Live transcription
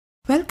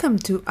Welcome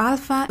to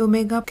Alpha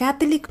Omega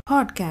Catholic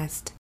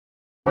Podcast.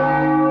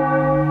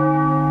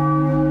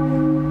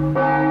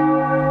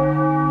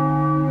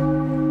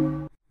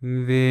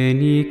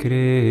 Veni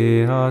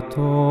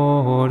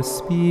Creator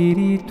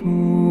Spiritus,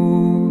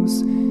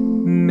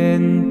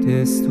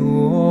 mentes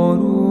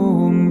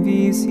tuorum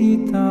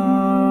visita,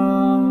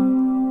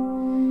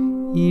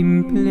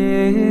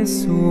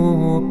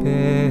 implesso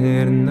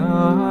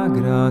perna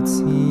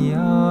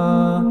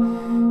gratia,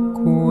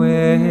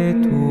 quae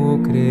tu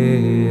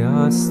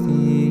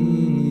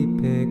creasti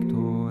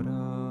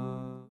pectora.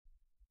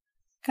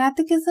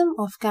 Catechism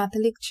of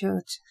Catholic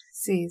Church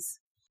says,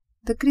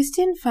 the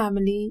Christian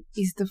family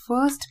is the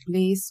first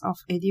place of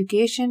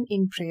education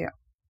in prayer.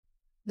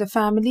 The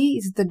family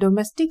is the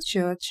domestic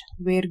church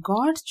where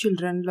God's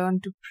children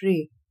learn to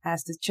pray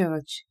as the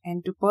church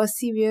and to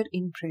persevere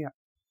in prayer.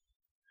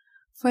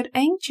 For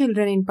young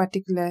children in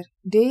particular,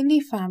 daily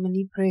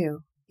family prayer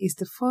is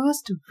the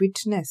first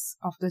witness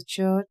of the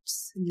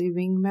church's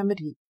living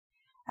memory,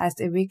 as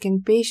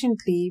awakened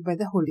patiently by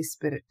the Holy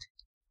Spirit.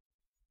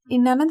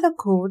 In another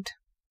quote,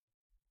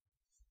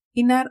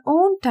 in our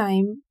own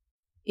time,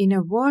 in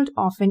a world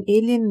often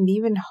alien and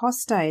even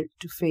hostile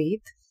to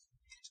faith,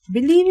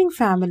 believing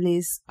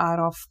families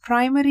are of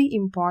primary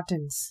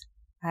importance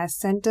as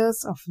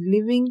centers of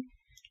living,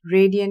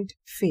 radiant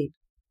faith.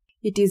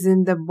 It is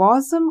in the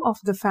bosom of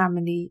the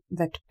family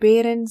that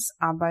parents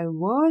are by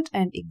word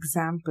and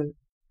example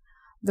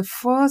the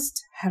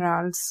first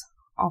heralds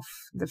of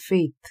the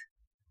faith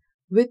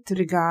with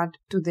regard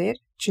to their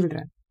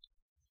children.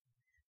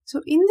 So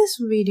in this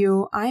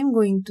video, I am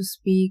going to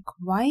speak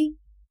why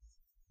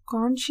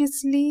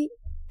consciously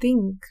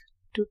think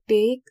to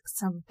take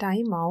some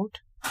time out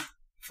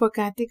for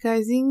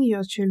catechizing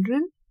your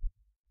children,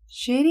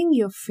 sharing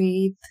your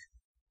faith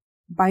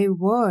by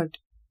word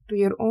to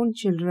your own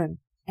children,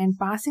 and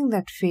passing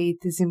that faith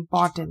is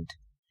important.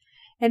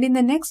 And in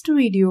the next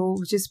video,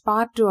 which is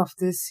part 2 of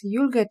this,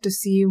 you'll get to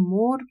see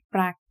more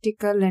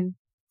practical and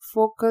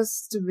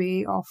focused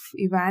way of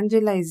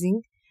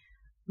evangelizing,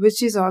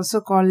 which is also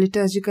called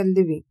liturgical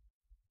living.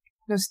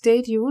 Now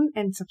stay tuned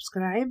and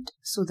subscribed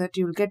so that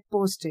you'll get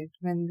posted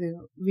when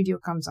the video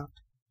comes out.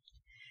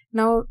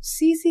 Now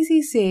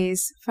CCC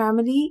says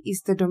family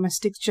is the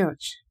domestic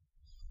church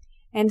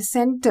and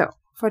center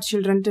for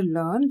children to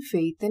learn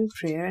faith and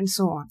prayer and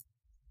so on.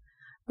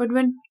 But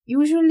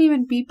usually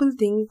when people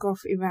think of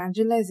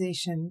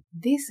evangelization,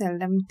 they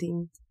seldom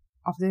think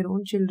of their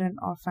own children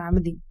or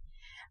family,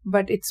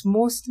 but it's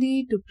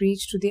mostly to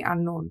preach to the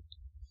unknown.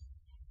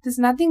 There's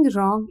nothing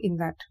wrong in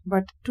that,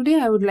 but today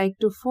I would like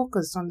to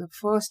focus on the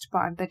first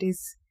part, that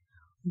is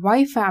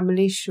why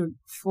families should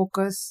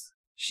focus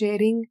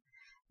sharing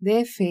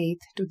their faith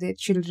to their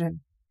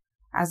children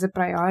as a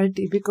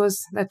priority,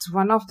 because that's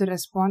one of the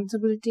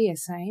responsibility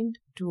assigned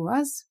to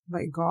us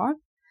by God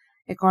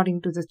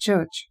according to the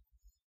church.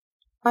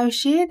 I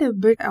shared a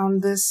bit on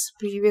this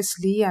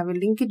previously. I will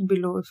link it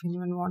below if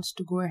anyone wants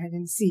to go ahead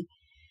and see.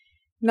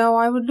 Now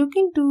I would look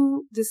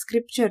into the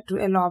scripture to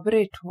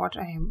elaborate what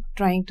I am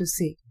trying to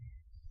say.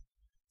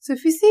 So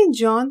if you see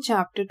John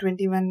chapter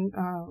 21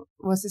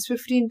 verses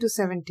 15 to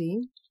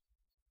 17,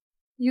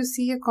 you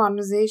see a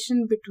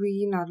conversation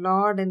between our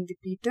Lord and the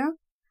Peter,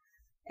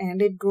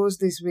 and it goes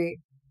this way.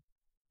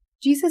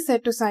 Jesus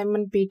said to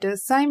Simon Peter,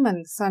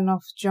 Simon, son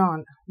of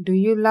John, do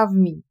you love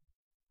me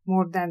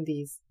more than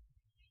these?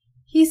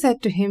 He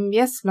said to him,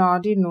 yes,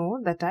 Lord, you know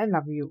that I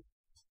love you.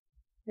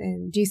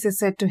 And Jesus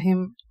said to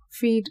him,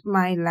 feed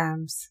my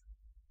lambs.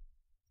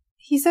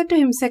 He said to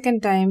him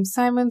second time,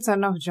 Simon,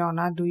 son of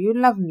Jonah, do you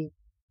love me?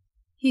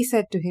 He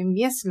said to him,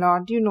 yes,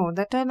 Lord, you know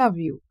that I love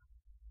you.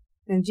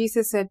 Then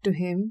Jesus said to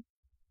him,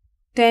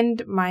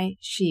 tend my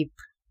sheep.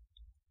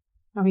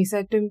 Now he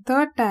said to him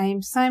third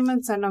time,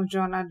 Simon, son of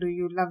Jonah, do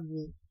you love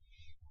me?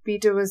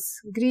 Peter was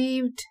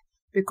grieved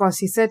because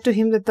he said to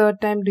him the third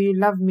time, do you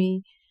love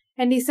me?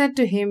 And he said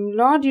to him,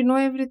 Lord, you know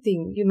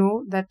everything. You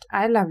know that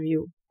I love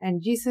you.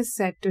 And Jesus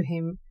said to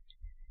him,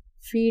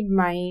 feed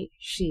my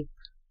sheep.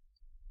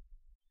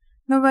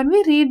 Now when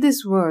we read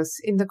this verse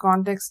in the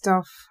context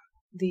of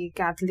the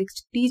Catholic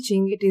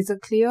teaching, it is a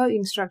clear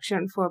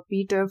instruction for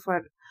Peter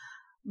for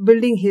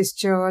building his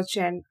church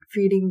and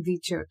feeding the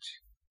church.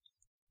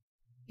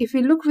 If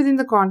we look within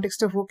the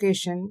context of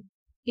vocation,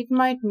 it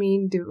might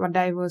mean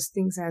diverse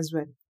things as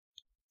well.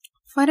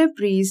 For a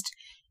priest,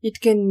 it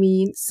can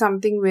mean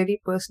something very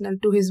personal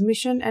to his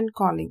mission and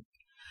calling.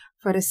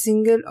 For a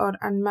single or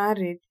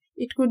unmarried,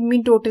 it could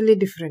mean totally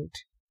different.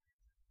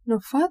 Now,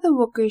 for the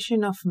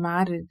vocation of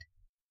married,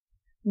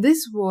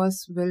 this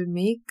verse will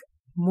make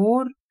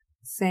more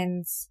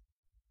sense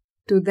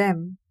to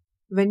them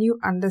when you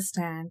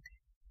understand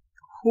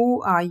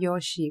who are your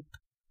sheep.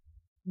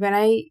 When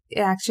I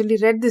actually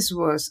read this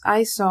verse,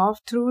 I saw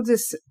through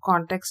this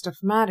context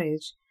of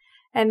marriage,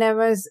 and I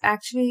was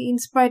actually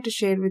inspired to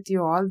share with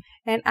you all.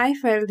 And I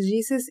felt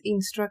Jesus'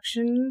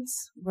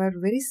 instructions were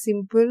very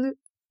simple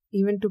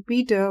even to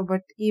Peter,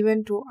 but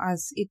even to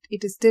us. It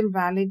is still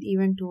valid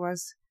even to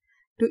us,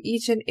 to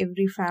each and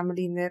every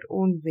family in their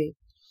own way.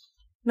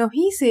 Now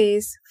he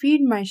says,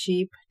 feed my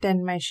sheep,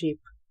 tend my sheep.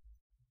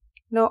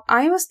 Now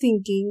I was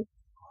thinking,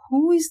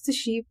 who is the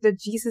sheep that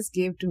Jesus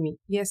gave to me?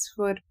 Yes,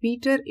 for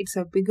Peter, it's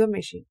a bigger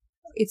mission.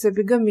 It's a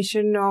bigger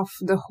mission of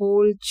the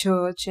whole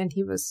church, and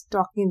he was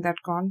talking in that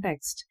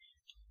context.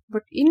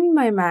 But in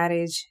my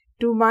marriage,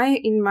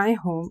 in my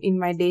home, in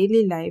my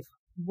daily life,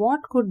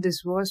 what could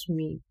this verse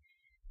mean?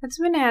 That's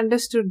when I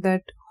understood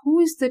that who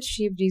is that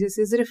sheep Jesus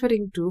is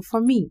referring to for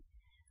me.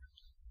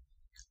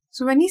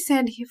 So when he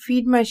said,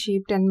 feed my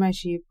sheep, tend my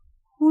sheep,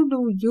 who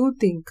do you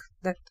think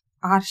that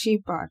our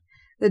sheep are,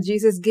 that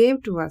Jesus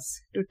gave to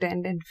us to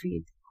tend and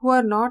feed, who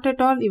are not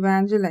at all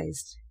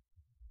evangelized?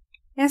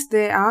 Yes,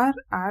 they are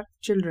our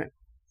children.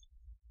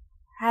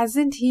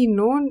 Hasn't he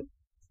known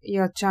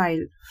your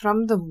child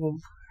from the womb?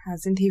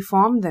 Hasn't he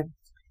formed them?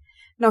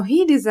 Now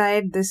he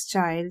desired this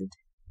child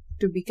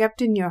to be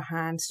kept in your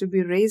hands, to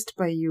be raised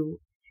by you,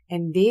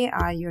 and they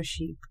are your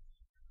sheep.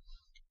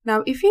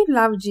 Now if you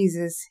love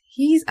Jesus,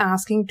 he is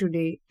asking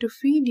today to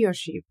feed your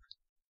sheep.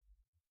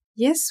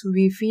 Yes,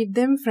 we feed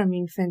them from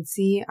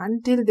infancy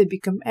until they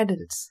become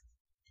adults.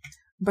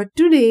 But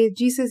today,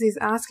 Jesus is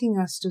asking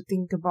us to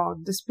think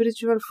about the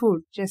spiritual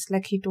food, just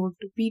like he told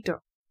to Peter.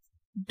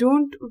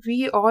 Don't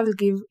we all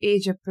give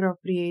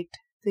age-appropriate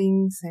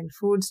things and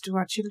foods to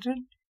our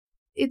children?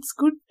 It's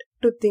good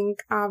to think,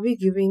 are we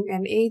giving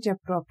an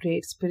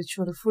age-appropriate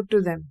spiritual food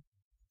to them?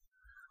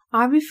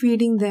 Are we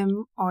feeding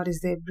them, or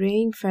is their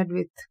brain fed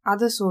with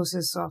other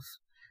sources of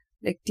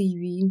like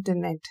TV,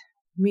 internet,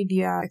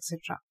 media,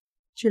 etc.?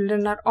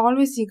 Children are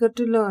always eager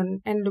to learn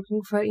and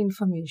looking for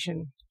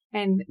information,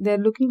 and they're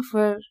looking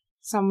for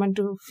someone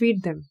to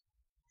feed them.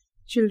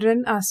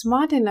 Children are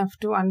smart enough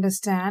to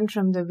understand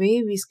from the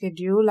way we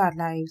schedule our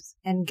lives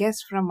and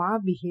guess from our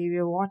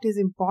behavior what is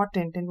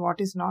important and what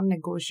is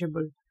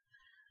non-negotiable.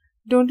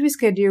 Don't we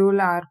schedule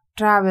our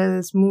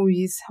travels,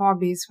 movies,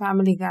 hobbies,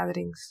 family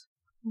gatherings?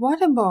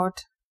 What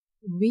about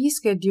we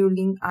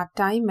scheduling our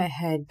time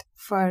ahead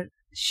for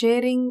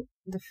sharing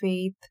the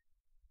faith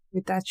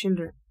with our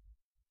children?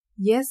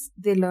 Yes,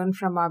 they learn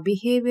from our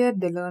behavior,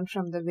 they learn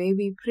from the way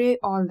we pray,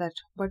 all that.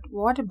 But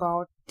what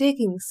about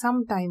taking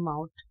some time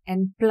out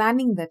and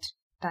planning that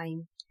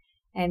time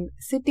and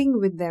sitting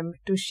with them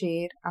to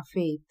share our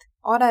faith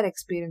or our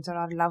experience or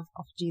our love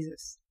of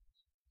Jesus?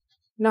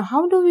 Now,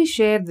 how do we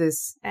share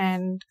this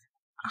and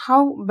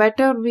how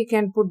better we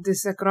can put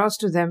this across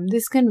to them?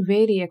 This can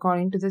vary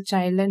according to the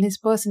child and his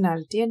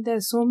personality, and there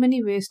are so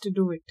many ways to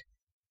do it.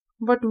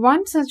 But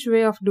one such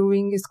way of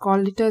doing is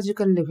called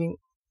liturgical living,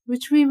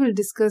 which we will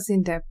discuss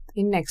in depth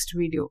in next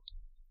video.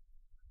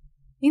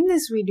 In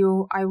this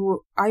video, I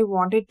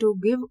wanted to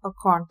give a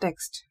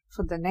context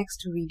for the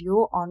next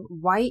video on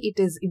why it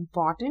is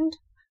important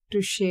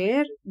to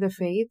share the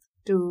faith,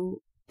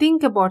 to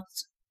think about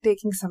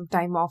taking some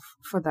time off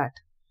for that.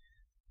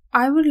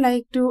 I would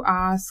like to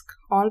ask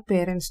all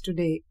parents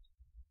today,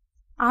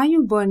 are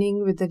you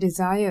burning with the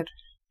desire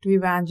to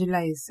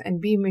evangelize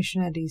and be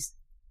missionaries?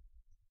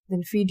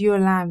 Then feed your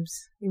lambs,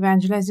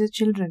 evangelize your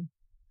children.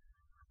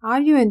 Are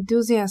you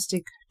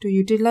enthusiastic to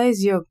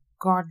utilize your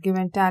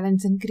God-given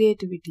talents and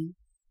creativity?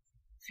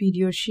 Feed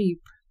your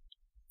sheep.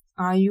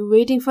 Are you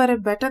waiting for a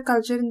better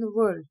culture in the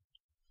world?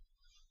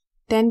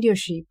 Tend your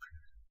sheep.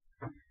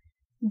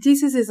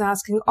 Jesus is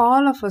asking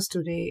all of us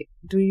today,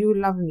 do you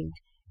love me?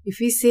 If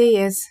we say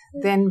yes,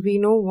 then we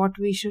know what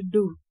we should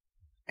do.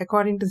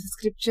 According to the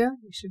scripture,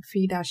 we should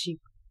feed our sheep.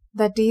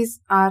 That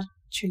is, our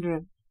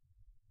children.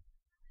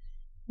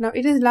 Now,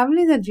 it is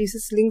lovely that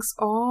Jesus links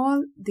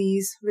all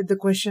these with the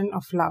question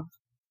of love.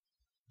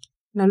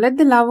 Now, let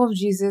the love of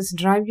Jesus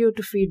drive you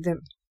to feed them.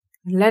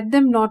 Let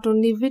them not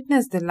only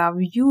witness the love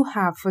you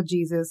have for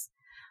Jesus,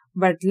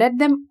 but let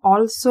them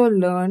also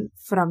learn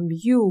from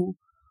you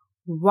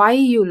why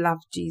you love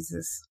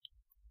Jesus.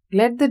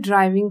 Let the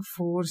driving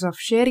force of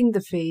sharing the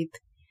faith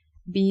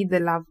be the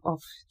love of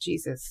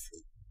Jesus.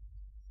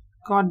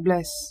 God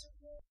bless.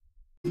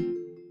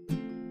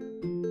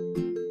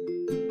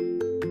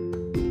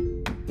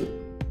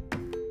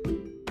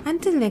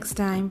 Until next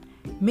time,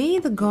 may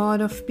the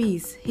God of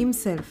peace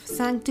himself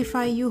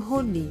sanctify you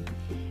wholly,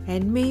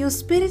 and may your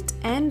spirit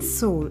and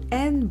soul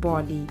and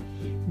body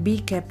be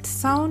kept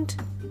sound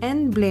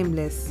and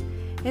blameless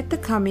at the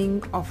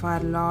coming of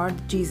our Lord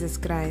Jesus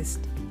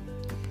Christ.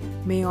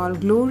 May all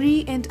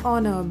glory and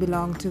honor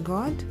belong to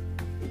God.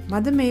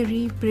 Mother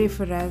Mary, pray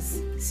for us.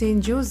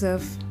 Saint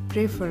Joseph,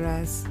 pray for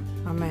us.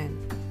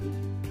 Amen.